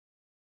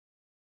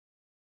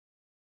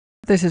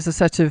This is a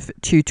set of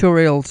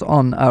tutorials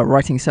on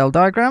writing cell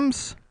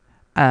diagrams,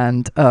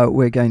 and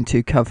we're going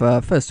to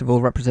cover, first of all,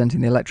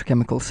 representing the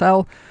electrochemical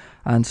cell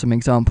and some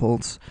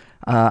examples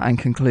and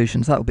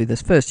conclusions. That will be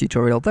this first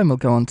tutorial. Then we'll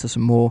go on to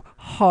some more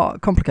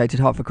complicated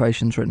half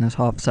equations written as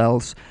half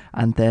cells,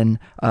 and then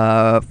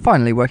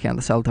finally working out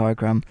the cell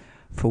diagram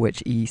for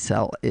which E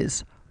cell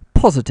is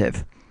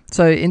positive.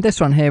 So in this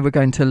one here, we're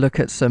going to look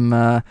at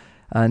some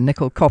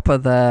nickel copper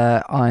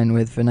there, iron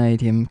with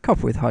vanadium,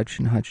 copper with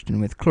hydrogen,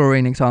 hydrogen with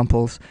chlorine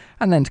examples,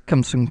 and then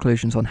come to some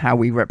conclusions on how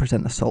we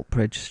represent the salt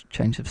bridge,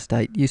 change of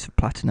state, use of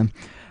platinum,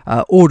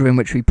 order in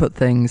which we put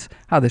things,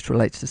 how this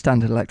relates to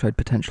standard electrode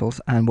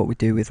potentials, and what we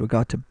do with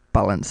regard to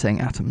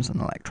balancing atoms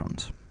and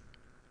electrons.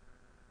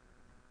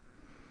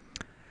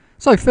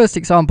 So first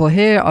example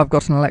here, I've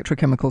got an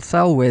electrochemical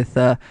cell with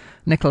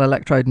nickel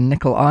electrode and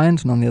nickel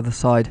ions, and on the other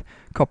side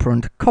copper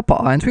and copper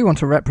ions. We want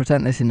to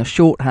represent this in a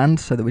shorthand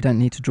so that we don't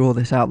need to draw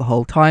this out the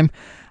whole time.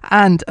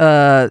 And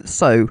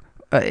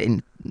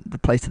in the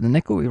place of the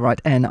nickel, we write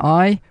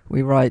Ni.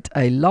 We write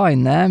a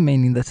line there,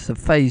 meaning that it's a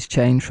phase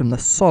change from the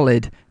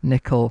solid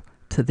nickel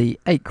to the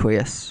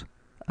aqueous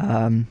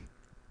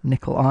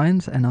nickel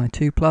ions,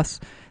 Ni2+.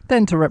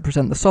 Then to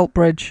represent the salt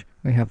bridge,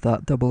 we have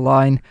that double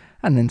line,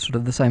 and then sort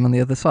of the same on the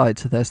other side.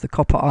 So there's the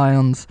copper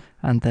ions,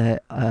 and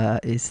there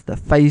is the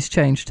phase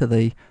change to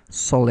the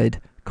solid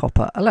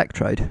copper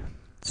electrode.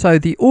 So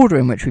the order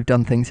in which we've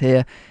done things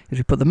here is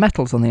we put the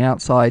metals on the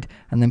outside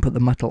and then put the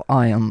metal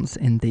ions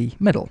in the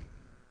middle.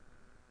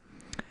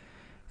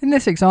 In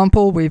this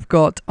example, we've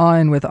got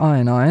iron with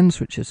iron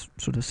ions, which is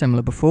sort of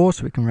similar before,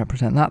 so we can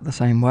represent that the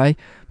same way.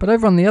 But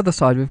over on the other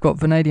side, we've got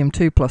vanadium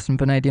 2+ and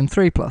vanadium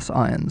 3+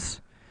 ions.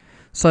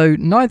 So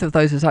neither of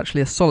those is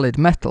actually a solid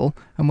metal,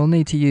 and we'll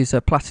need to use a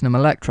platinum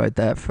electrode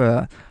there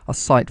for a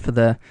site for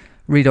the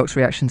redox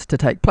reactions to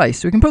take place.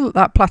 So we can put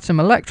that platinum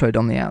electrode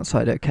on the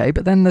outside, okay,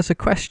 but then there's a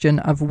question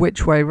of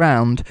which way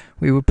round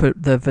we would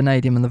put the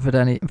vanadium and the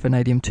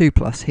vanadium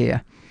 2+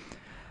 here.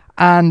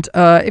 And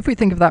if we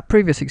think of that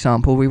previous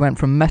example, we went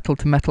from metal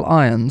to metal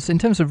ions. In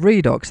terms of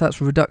redox, that's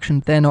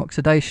reduction then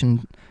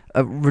oxidation.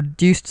 A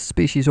reduced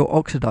species or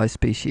oxidized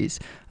species.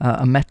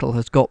 A metal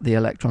has got the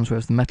electrons,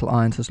 whereas the metal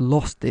ions has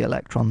lost the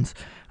electrons.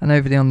 And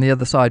over on the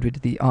other side, we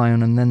did the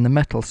ion and then the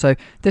metal. So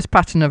this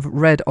pattern of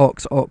red,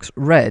 ox,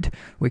 red,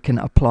 we can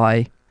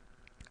apply,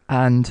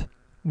 and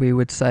we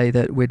would say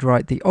that we'd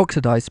write the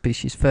oxidized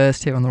species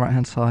first here on the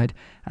right-hand side,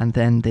 and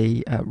then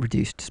the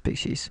reduced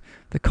species.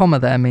 The comma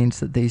there means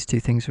that these two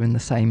things are in the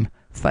same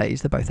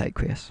phase. They're both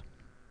aqueous.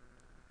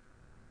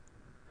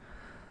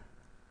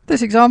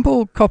 This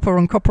example, copper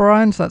and copper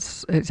ions,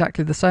 that's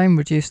exactly the same,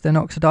 reduced then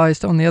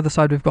oxidized. On the other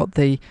side, we've got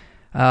the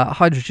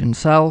hydrogen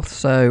cell,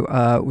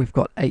 so we've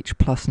got H+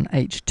 and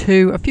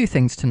H2. A few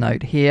things to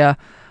note here.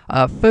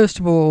 First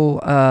of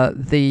all,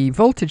 the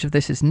voltage of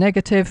this is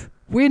negative.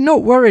 We're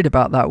not worried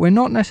about that. We're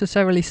not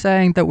necessarily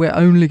saying that we're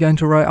only going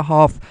to write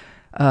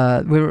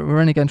we're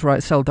only going to write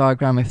a cell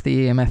diagram if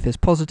the EMF is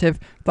positive.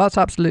 That's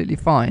absolutely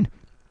fine.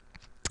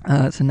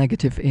 It's a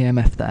negative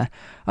EMF there.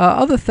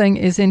 Other thing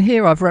is, in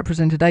here I've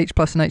represented H+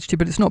 and H2,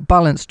 but it's not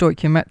balanced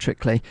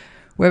stoichiometrically.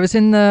 Whereas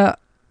in the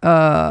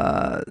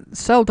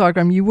cell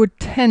diagram you would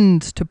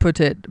tend to put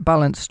it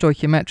balanced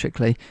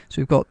stoichiometrically.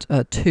 So we've got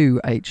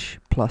 2 H+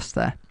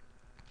 there.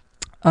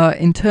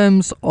 In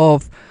terms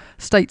of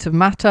states of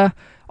matter,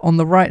 on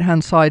the right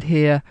hand side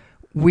here,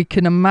 we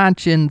can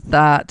imagine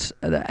that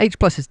H+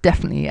 is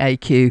definitely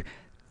AQ.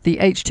 The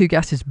H2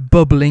 gas is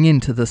bubbling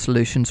into the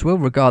solution, so we'll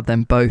regard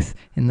them both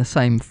in the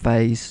same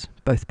phase,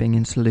 both being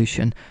in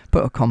solution.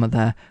 Put a comma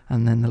there,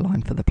 and then the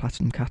line for the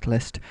platinum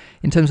catalyst.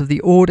 In terms of the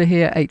order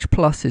here, H+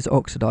 is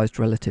oxidized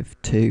relative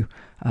to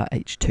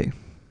H2.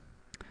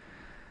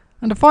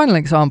 And a final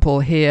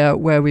example here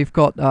where we've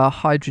got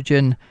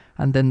hydrogen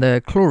and then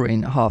the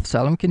chlorine half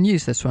cell, and we can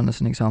use this one as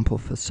an example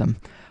for some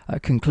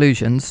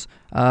conclusions.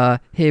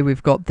 Here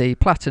we've got the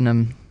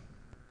platinum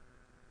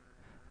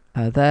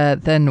there,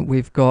 then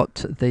we've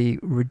got the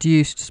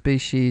reduced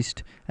species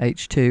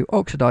H2,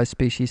 oxidized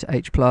species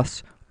H+,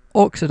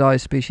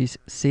 oxidized species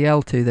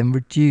Cl2, then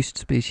reduced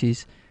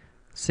species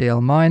Cl-.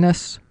 In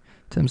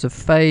terms of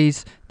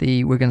phase,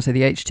 we're going to say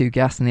the H2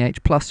 gas and the H+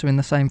 are in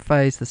the same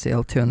phase, the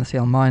Cl2 and the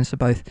Cl- are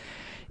both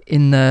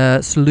in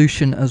the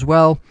solution as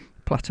well.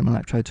 Platinum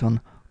electrodes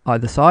on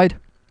either side.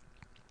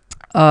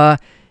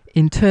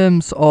 In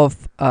terms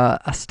of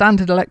a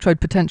standard electrode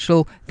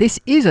potential, this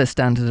is a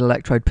standard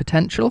electrode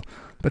potential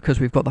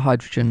because we've got the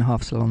hydrogen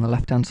half cell on the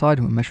left-hand side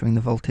and we're measuring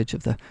the voltage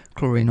of the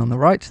chlorine on the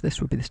right.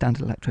 This would be the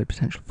standard electrode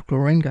potential for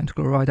chlorine going to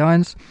chloride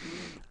ions.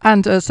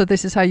 And so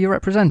this is how you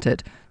represent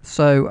it.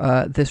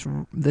 So this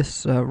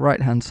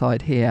right-hand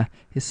side here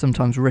is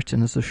sometimes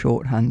written as a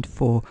shorthand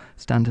for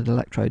standard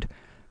electrode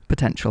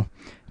potential.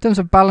 In terms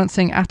of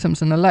balancing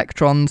atoms and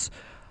electrons,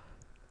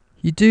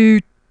 you do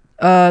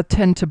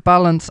tend to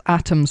balance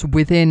atoms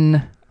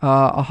within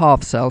a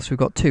half cell, so we've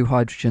got 2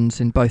 hydrogens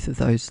in both of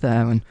those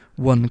there and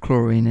 1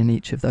 chlorine in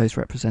each of those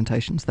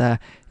representations there.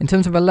 In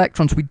terms of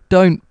electrons, we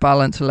don't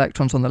balance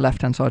electrons on the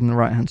left-hand side and the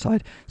right-hand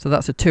side, so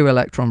that's a 2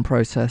 electron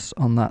process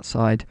on that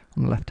side,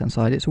 on the left-hand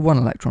side. It's a 1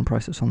 electron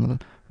process on the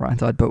right-hand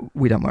side, but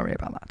we don't worry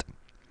about that.